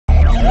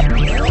Focus,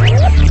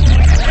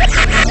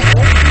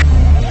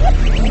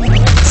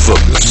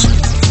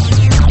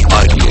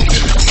 ideate,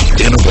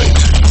 innovate,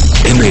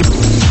 enable.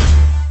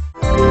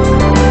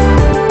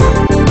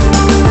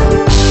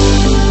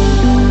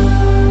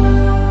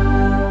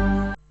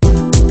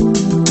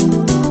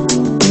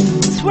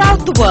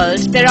 Throughout the world,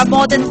 there are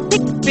more than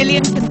 6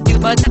 billion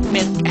consumers of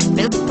milk and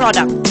milk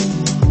products.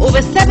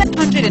 Over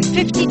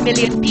 750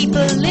 million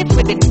people live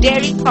within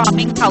dairy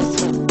farming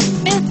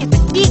households. Milk is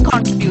a key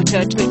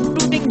contributor to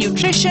improving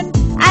nutrition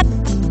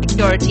and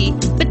security,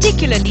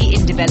 particularly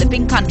in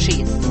developing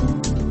countries.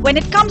 When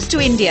it comes to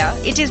India,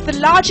 it is the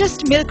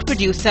largest milk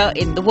producer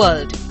in the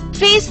world.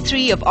 Phase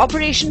 3 of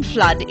Operation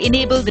Flood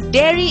enabled the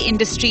dairy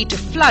industry to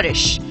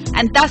flourish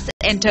and thus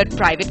entered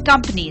private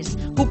companies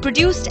who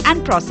produced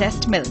and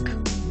processed milk.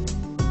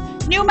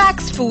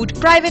 Numax Food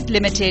Private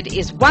Limited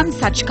is one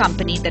such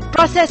company that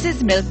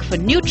processes milk for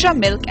Nutra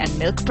Milk and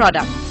milk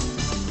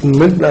products. In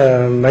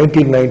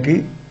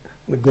mid-1990,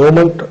 the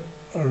government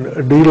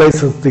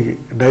delicensed the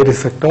dairy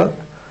sector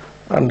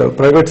and the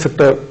private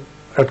sector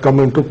had come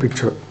into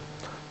picture.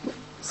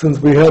 Since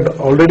we had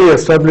already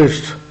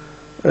established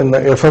an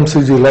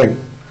FMCG line,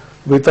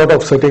 we thought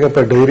of setting up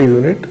a dairy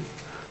unit.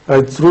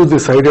 I threw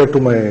this idea to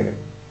my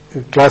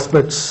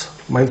classmates,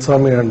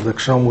 Mainsami and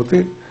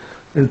Dakshinamurthy.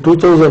 In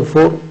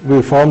 2004,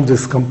 we formed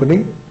this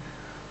company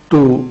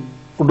to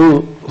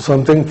do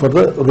something for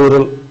the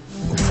rural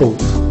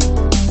folks.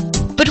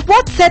 But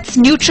what sets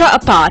Nutra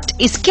apart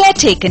is care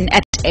taken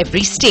at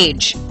every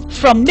stage,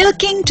 from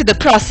milking to the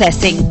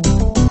processing,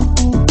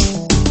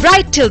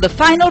 right till the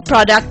final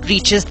product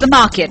reaches the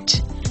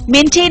market.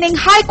 Maintaining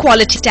high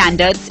quality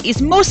standards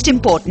is most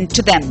important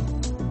to them.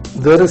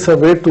 There is a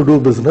way to do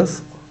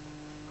business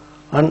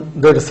and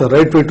there is a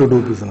right way to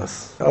do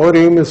business. Our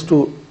aim is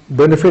to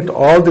benefit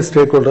all the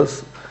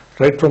stakeholders,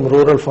 right from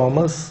rural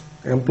farmers,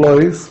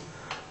 employees,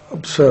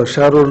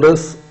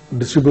 shareholders,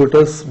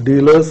 distributors,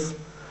 dealers,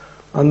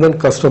 and then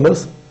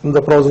customers. In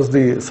the process,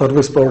 the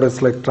service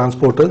providers like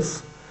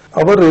transporters.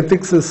 Our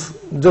ethics is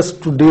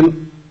just to deal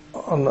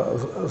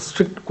on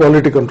strict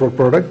quality control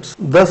products.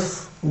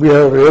 Thus, we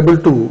are able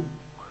to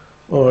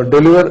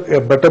deliver a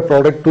better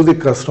product to the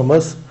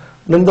customers.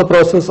 In the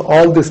process,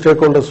 all the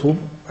stakeholders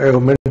whom I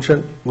have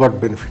mentioned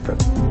got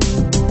benefited.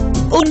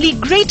 Only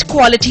great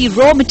quality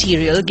raw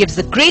material gives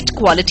a great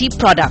quality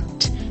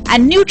product,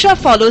 and Nutra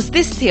follows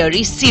this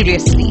theory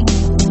seriously.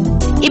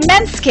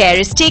 Immense care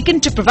is taken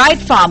to provide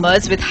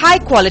farmers with high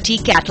quality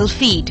cattle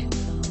feed.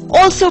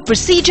 Also,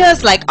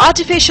 procedures like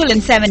artificial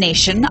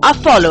insemination are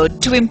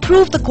followed to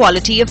improve the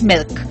quality of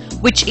milk,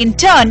 which in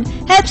turn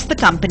helps the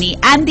company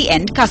and the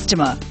end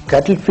customer.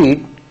 Cattle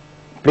feed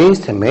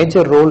plays a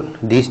major role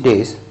these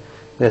days,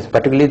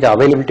 particularly the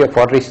availability of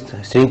fodder is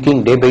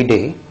shrinking day by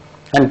day,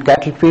 and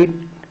cattle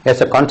feed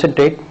as a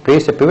concentrate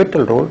plays a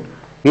pivotal role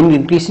in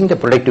increasing the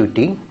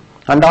productivity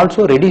and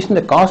also reducing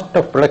the cost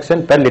of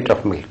production per liter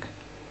of milk.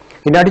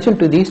 In addition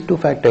to these two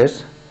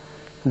factors,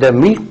 the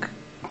milk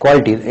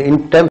quality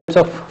in terms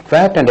of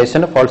fat and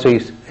SNF also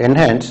is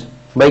enhanced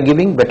by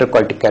giving better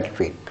quality cattle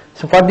feed.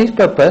 So for this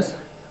purpose,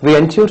 we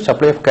ensure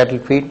supply of cattle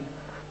feed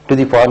to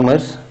the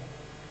farmers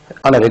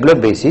on a regular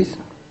basis,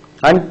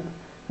 and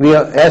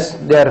as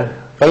they are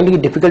finding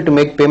it difficult to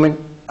make payment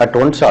at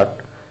one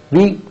shot,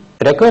 we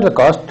recover the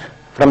cost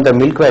from the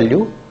milk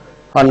value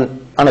on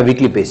a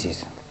weekly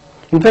basis.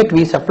 In fact,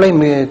 we supply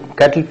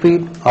cattle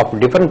feed of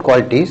different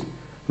qualities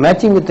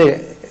matching with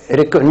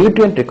the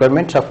nutrient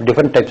requirements of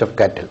different types of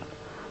cattle.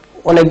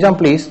 One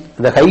example is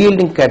the high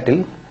yielding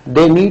cattle,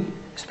 they need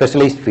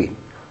specialized feed.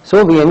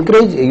 So we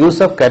encourage use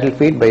of cattle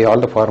feed by all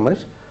the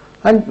farmers,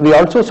 and we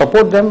also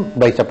support them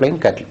by supplying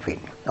cattle feed.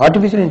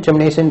 Artificial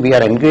insemination we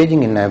are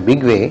encouraging in a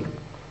big way,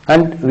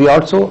 and we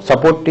also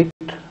support it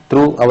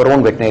through our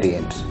own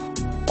veterinarians.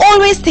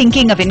 Always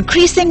thinking of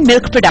increasing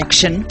milk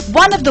production,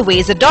 one of the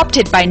ways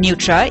adopted by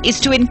Nutra is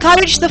to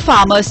encourage the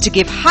farmers to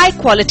give high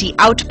quality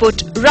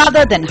output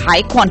rather than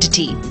high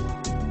quantity.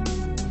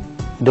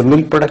 The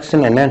milk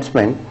production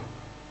enhancement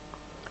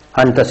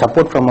and the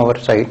support from our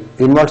side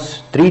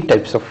involves three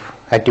types of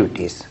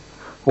activities.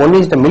 One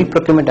is the milk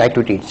procurement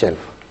activity itself.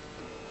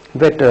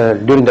 But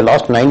during the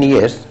last 9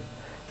 years,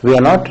 we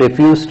are not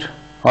refused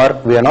or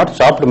we are not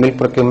stopped milk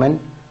procurement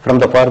from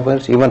the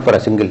farmers even for a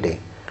single day.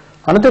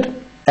 Another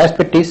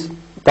aspect is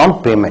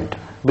prompt payment,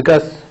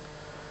 because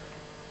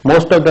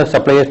most of the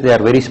suppliers, they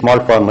are very small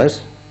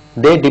farmers.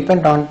 They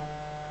depend on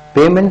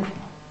payment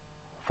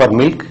for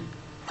milk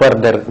for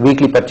their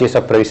weekly purchase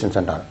of provisions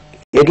and all.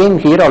 Again,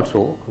 here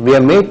also we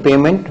have made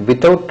payment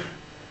without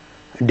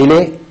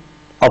delay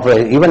of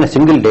even a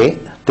single day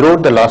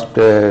throughout the last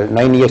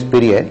 9 years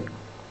period.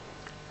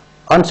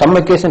 On some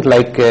occasions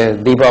like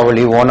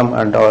Deepavali, Onam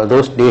and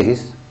those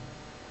days,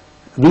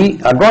 we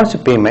advance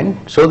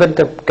payment so that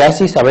the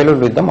cash is available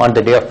with them on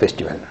the day of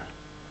festival.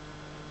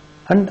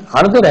 And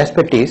another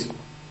aspect is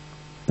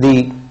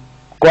the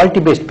quality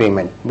based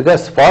payment,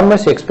 because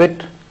farmers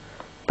expect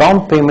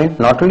prompt payment,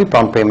 not only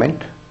prompt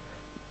payment,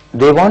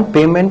 they want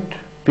payment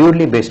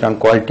purely based on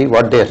quality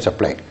what they are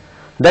supplied.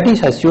 That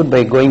is assured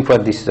by going for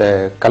this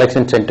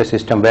collection center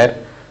system, where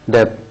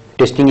the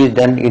testing is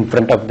done in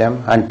front of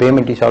them, and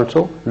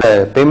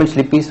the payment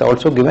slip is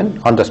also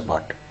given on the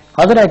spot.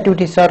 Other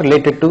activities are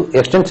related to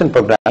extension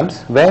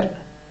programs, where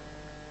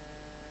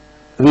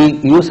we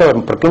use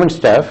our procurement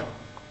staff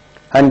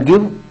and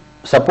give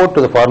support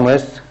to the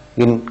farmers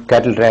in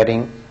cattle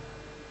rearing,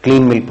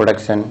 clean milk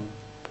production,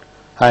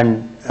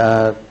 and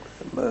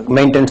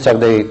maintenance of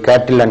the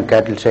cattle and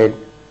cattle shed,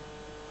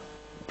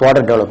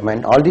 fodder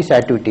development. All these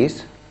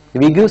activities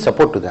we give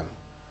support to them.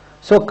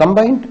 So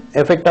combined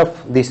effect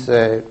of these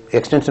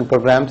extension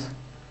programs,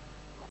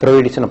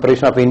 provision of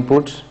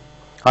inputs,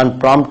 and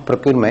prompt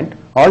procurement,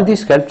 all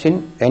this helps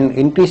in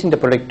increasing the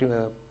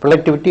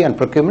productivity and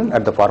procurement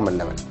at the farmer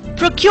level.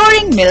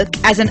 Procuring milk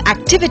as an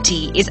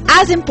activity is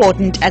as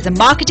important as a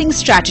marketing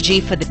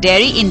strategy for the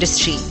dairy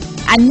industry,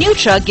 and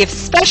Nutra gives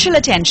special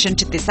attention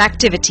to this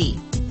activity.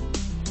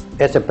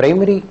 As a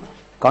primary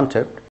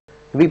concept,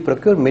 we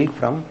procure milk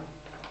from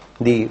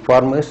the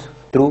farmers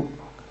through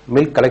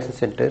milk collection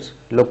centers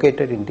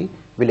located in the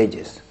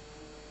villages.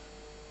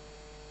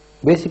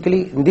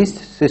 Basically, in this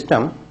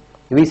system,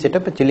 we set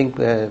up a chilling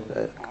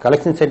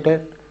collection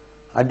center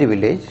at the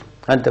village,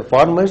 and the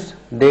farmers,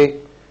 they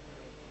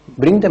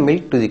bring the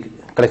milk to the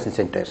collection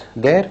centers.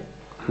 There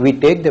we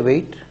take the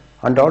weight,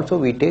 and also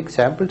we take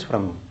samples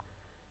from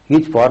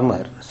each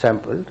farmer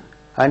sample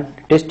and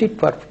test it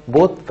for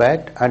both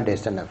fat and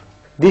SNF.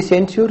 This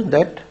ensures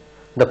that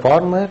the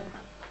farmer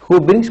who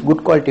brings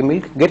good quality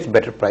milk gets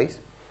better price,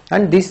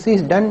 and this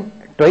is done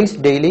twice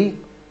daily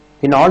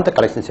in all the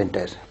collection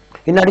centers.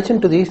 In addition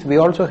to this, we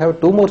also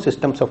have two more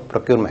systems of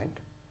procurement.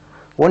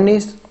 One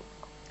is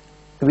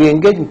we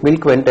engage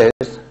milk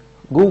vendors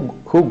who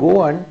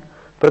go and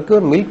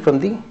procure milk from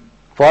the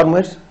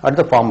farmers at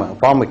the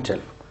farm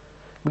itself,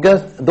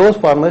 because those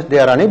farmers, they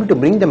are unable to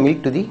bring the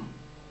milk to the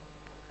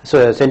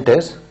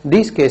centers.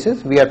 These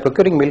cases we are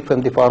procuring milk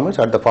from the farmers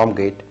at the farm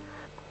gate.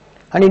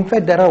 And in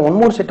fact, there are one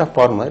more set of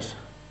farmers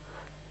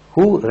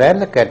who rear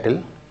the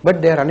cattle,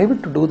 but they are unable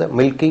to do the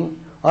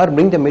milking or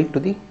bring the milk to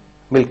the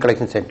milk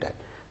collection center.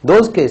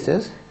 Those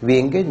cases we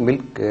engage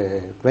milk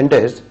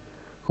vendors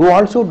who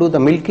also do the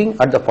milking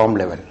at the farm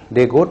level.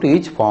 They go to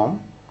each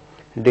farm,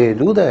 they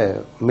do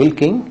the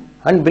milking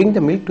and bring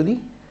the milk to the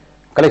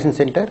collection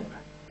center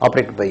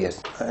operated by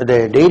us.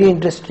 The dairy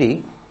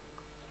industry,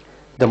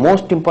 the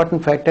most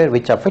important factor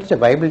which affects the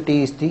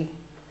viability is the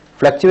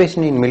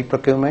fluctuation in milk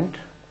procurement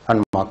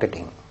and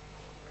marketing.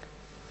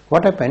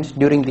 What happens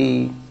during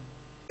the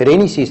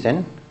rainy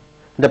season,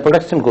 the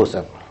production goes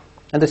up.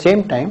 At the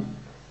same time,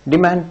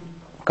 demand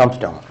comes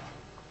down.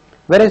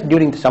 Whereas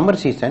during the summer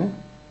season,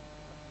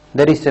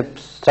 there is a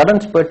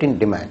sudden spurt in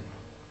demand,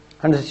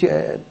 and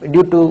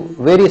due to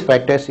various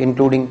factors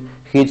including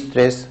heat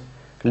stress,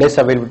 less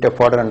availability of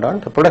fodder and all,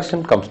 the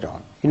production comes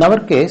down. In our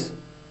case,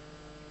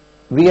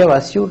 we have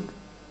assured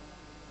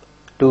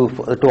to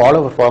all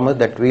our farmers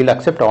that we will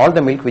accept all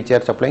the milk which they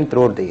are supplying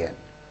throughout the year.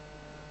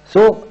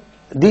 So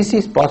this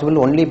is possible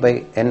only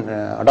by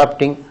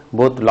adopting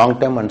both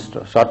long-term and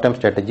short-term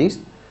strategies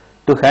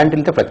to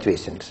handle the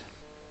fluctuations.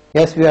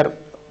 Yes, we are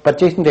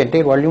purchasing the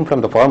entire volume from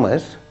the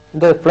farmers. In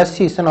the flush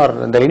season or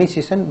the rainy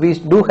season, we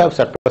do have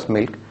surplus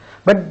milk,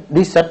 but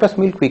this surplus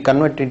milk we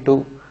convert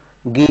into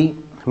ghee,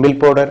 milk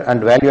powder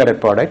and value-added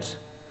products,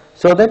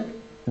 so that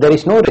there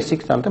is no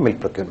restriction on the milk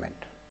procurement.